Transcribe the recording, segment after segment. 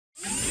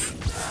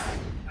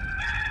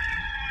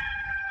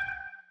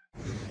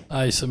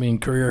Ice, I mean,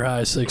 career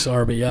high 6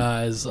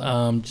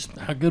 RBIs. Just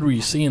how good were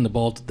you seeing the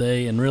ball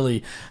today, and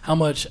really, how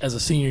much as a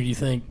senior do you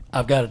think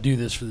I've got to do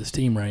this for this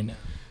team right now?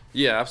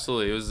 Yeah,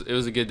 absolutely. It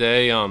was a good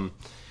day.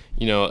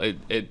 You know,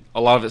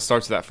 a lot of it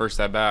starts with that first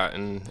at bat,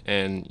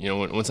 and you know,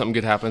 when something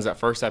good happens, that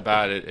first at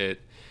bat,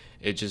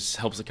 it just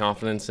helps the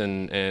confidence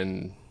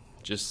and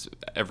just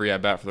every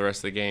at bat for the rest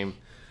of the game.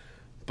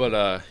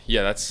 But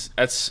yeah,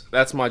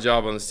 that's my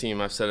job on this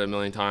team. I've said it a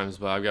million times,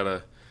 but I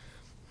gotta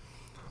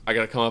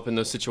come up in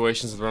those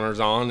situations with runners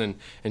on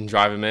and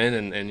drive them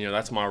in, and you know,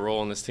 that's my role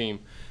on this team,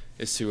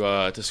 is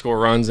to score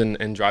runs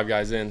and drive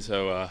guys in.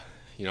 So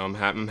you know,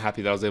 I'm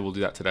happy that I was able to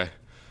do that today.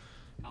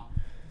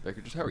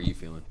 Becker, just how are you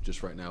feeling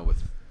just right now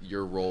with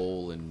your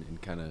role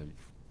and kind of,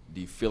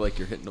 do you feel like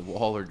you're hitting the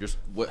wall, or just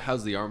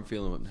how's the arm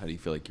feeling? How do you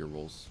feel like your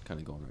role's kind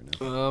of going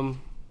right now?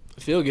 I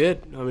feel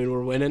good. I mean,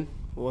 we're winning.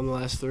 We won the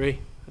last 3.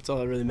 That's all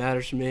that really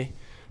matters to me. I'm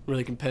a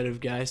really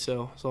competitive guy,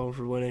 so as long as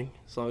we're winning,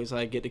 as long as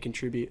I get to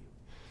contribute,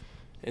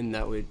 and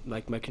that way,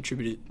 like, my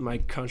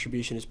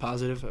contribution is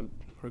positive,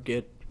 we're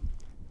good.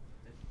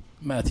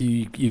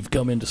 Matthew, you've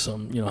come into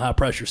some, high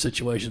pressure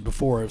situations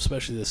before,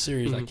 especially this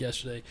series like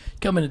yesterday.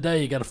 Come in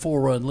today, you got a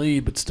 4-run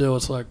lead, but still,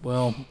 it's like,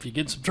 well, if you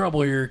get in some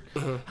trouble here,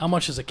 how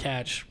much does a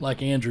catch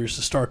like Andrews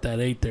to start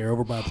that 8 there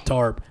over by the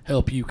tarp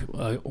help you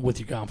with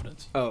your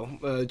confidence?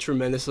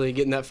 Tremendously.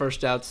 Getting that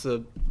first out's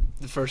the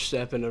first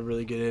step in a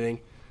really good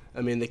inning.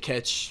 I mean, the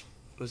catch,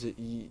 was it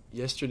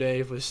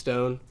yesterday with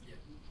Stone?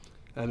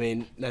 I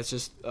mean,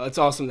 it's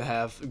awesome to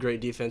have a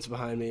great defense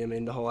behind me. I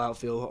mean, the whole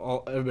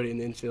outfield, everybody in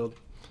the infield.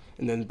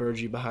 And then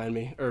Burgee behind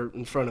me, or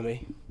in front of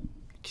me,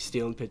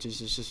 stealing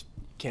pitches. It's just,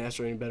 can't ask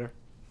for any better.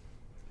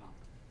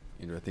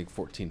 Andrew, I think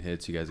 14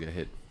 hits. You guys got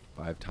hit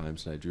 5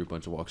 times, and I drew a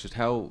bunch of walks. Just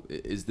how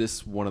is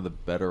this one of the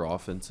better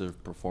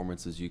offensive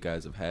performances you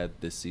guys have had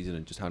this season,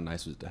 and just how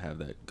nice was it to have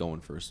that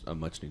going for a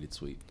much-needed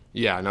sweep?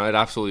 Yeah, no, it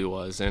absolutely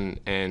was,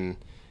 and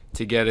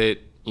to get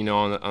it,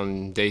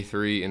 on day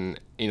 3, and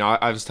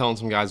I was telling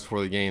some guys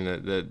before the game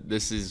that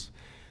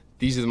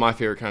these are my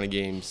favorite kind of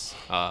games.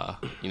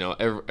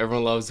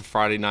 Everyone loves the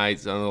Friday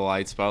nights under the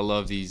lights, but I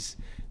love these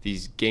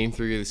game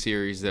 3 of the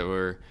series that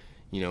were,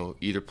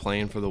 either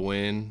playing for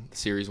the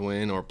series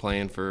win, or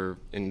playing for,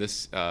 in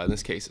this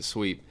case, a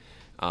sweep.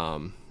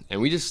 And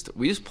we just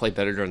play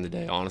better during the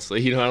day, honestly.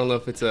 I don't know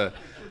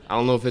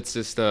if it's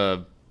just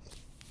a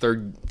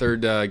third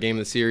game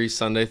of the series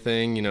Sunday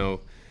thing.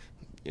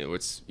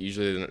 It's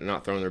usually they're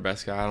not throwing their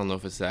best guy. I don't know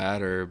if it's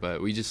that,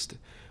 but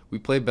we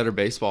play better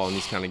baseball in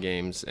these kind of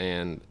games,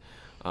 and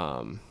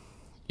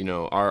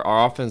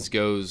our offense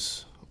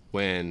goes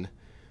when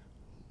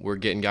we're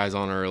getting guys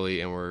on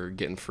early and we're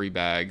getting free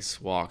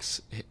bags,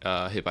 walks,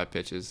 hit by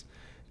pitches.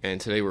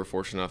 And today we're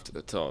fortunate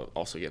enough to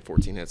also get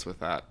 14 hits with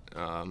that.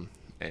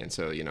 And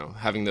so,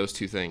 having those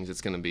two things,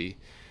 it's going to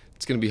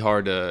be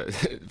hard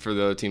for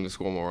the other team to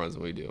score more runs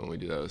than we do when we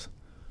do those.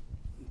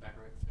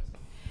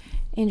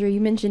 Andrew,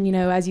 you mentioned,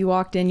 as you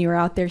walked in, you were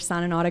out there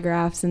signing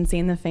autographs and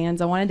seeing the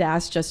fans. I wanted to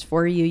ask just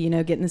for you,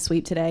 getting the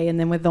sweep today, and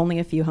then with only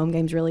a few home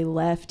games really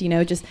left,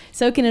 just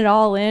soaking it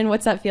all in.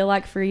 What's that feel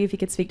like for you, if you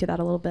could speak to that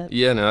a little bit?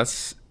 Yeah, no, I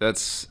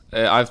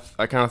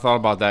kind of thought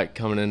about that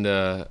coming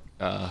into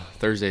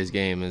Thursday's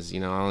game,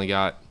 I only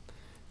got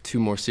 2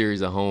 more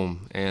series at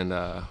home, and,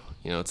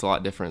 it's a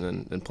lot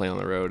different than playing on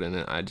the road, and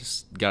I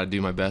just got to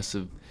do my best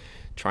of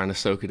trying to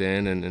soak it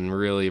in and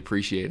really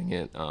appreciating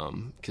it,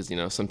 because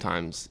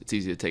sometimes it's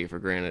easy to take it for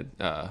granted,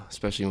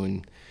 especially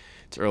when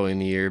it's early in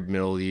the year,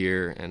 middle of the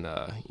year, and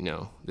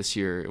this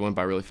year it went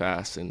by really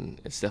fast, and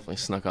it's definitely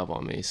snuck up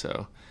on me.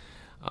 So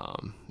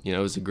it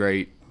was a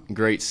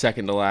great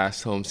second to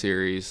last home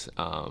series.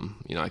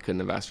 I couldn't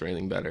have asked for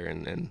anything better,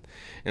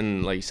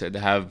 and like you said, to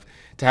have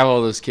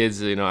all those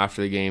kids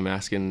after the game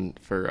asking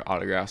for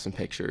autographs and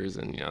pictures,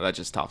 and that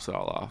just tops it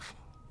all off.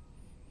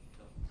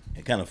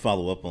 And kind of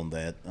follow up on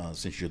that,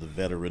 since you're the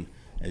veteran,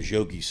 as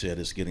Yogi said,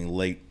 it's getting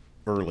late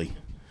early,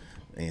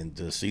 and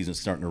the season's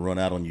starting to run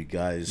out on you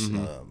guys.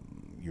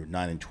 You're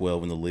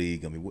 9-12 in the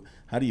league. I mean,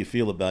 how do you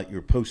feel about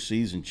your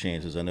postseason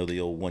chances? I know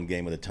the old 1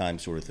 game at a time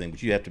sort of thing,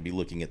 but you have to be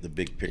looking at the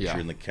big picture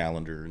in the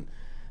calendar. And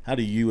how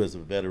do you, as a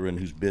veteran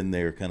who's been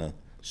there, kind of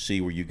see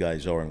where you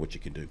guys are and what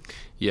you can do?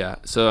 Yeah,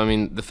 so I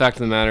mean, the fact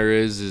of the matter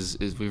is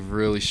we've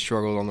really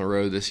struggled on the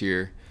road this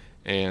year,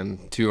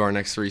 and 2 of our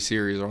next 3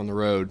 series are on the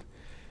road.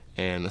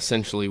 And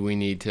essentially, we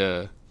need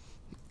to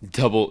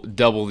double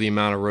the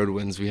amount of road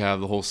wins we have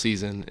the whole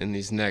season in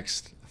these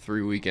next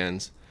 3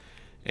 weekends.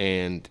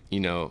 And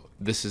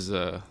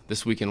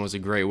this weekend was a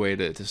great way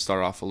to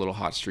start off a little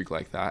hot streak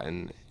like that.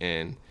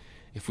 And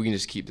if we can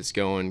just keep this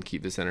going,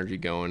 keep this energy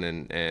going,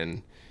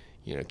 and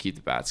keep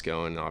the bats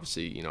going,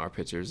 obviously our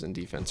pitchers and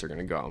defense are going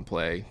to go out and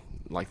play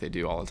like they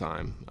do all the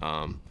time.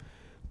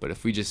 But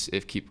if we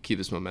keep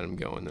this momentum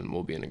going, then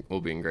we'll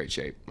be in great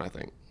shape, I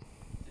think.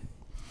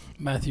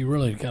 Matthew,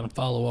 really to kind of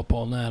follow up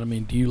on that, I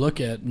mean, do you look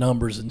at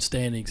numbers and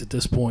standings at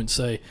this point and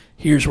say,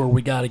 here's where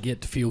we got to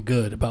get to feel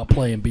good about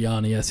playing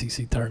beyond the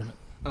SEC tournament?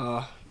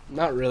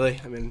 Not really.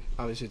 I mean,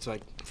 obviously it's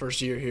like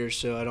first year here,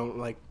 so I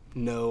don't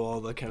know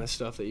all the kind of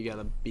stuff that you got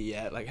to be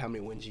at, like how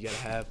many wins you got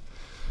to have.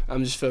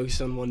 I'm just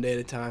focused on one day at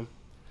a time.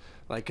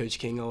 Like Coach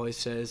King always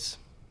says,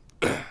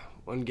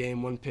 one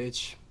game, one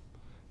pitch,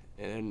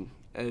 and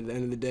at the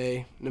end of the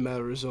day, no matter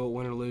the result,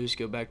 win or lose,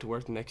 go back to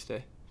work the next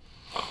day.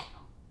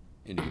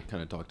 And you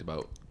kind of talked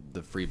about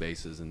the free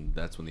bases, and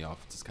that's when the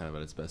offense is kind of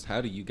at its best.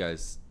 How do you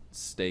guys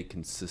stay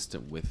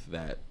consistent with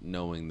that,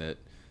 knowing that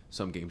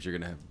some games you're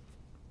going to have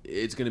 –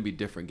 it's going to be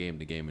different game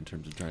to game in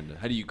terms of trying to –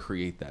 how do you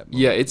create that moment?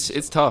 Yeah,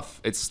 it's tough.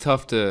 It's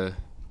tough to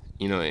 –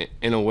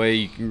 in a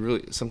way,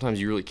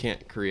 sometimes you really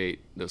can't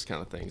create those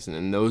kind of things,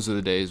 and those are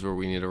the days where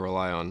we need to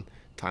rely on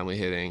timely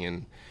hitting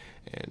and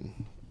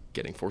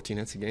getting 14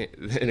 hits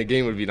in a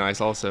game would be nice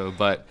also.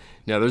 But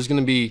there's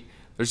going to be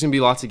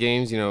lots of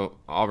games.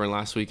 Auburn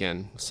last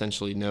weekend,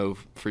 essentially no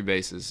free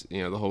bases.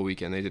 The whole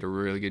weekend they did a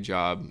really good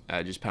job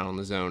at just pounding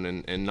the zone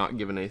and not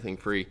giving anything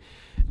free.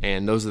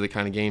 And those are the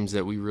kind of games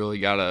that we really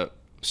gotta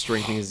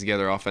string things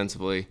together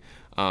offensively.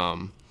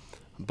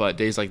 But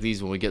days like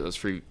these, when we get those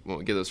free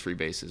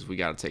bases, we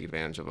got to take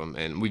advantage of them,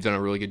 and we've done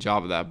a really good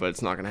job of that. But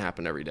it's not going to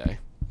happen every day.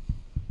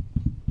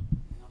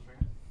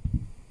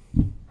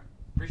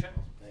 Appreciate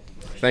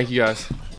it. Thank you, guys.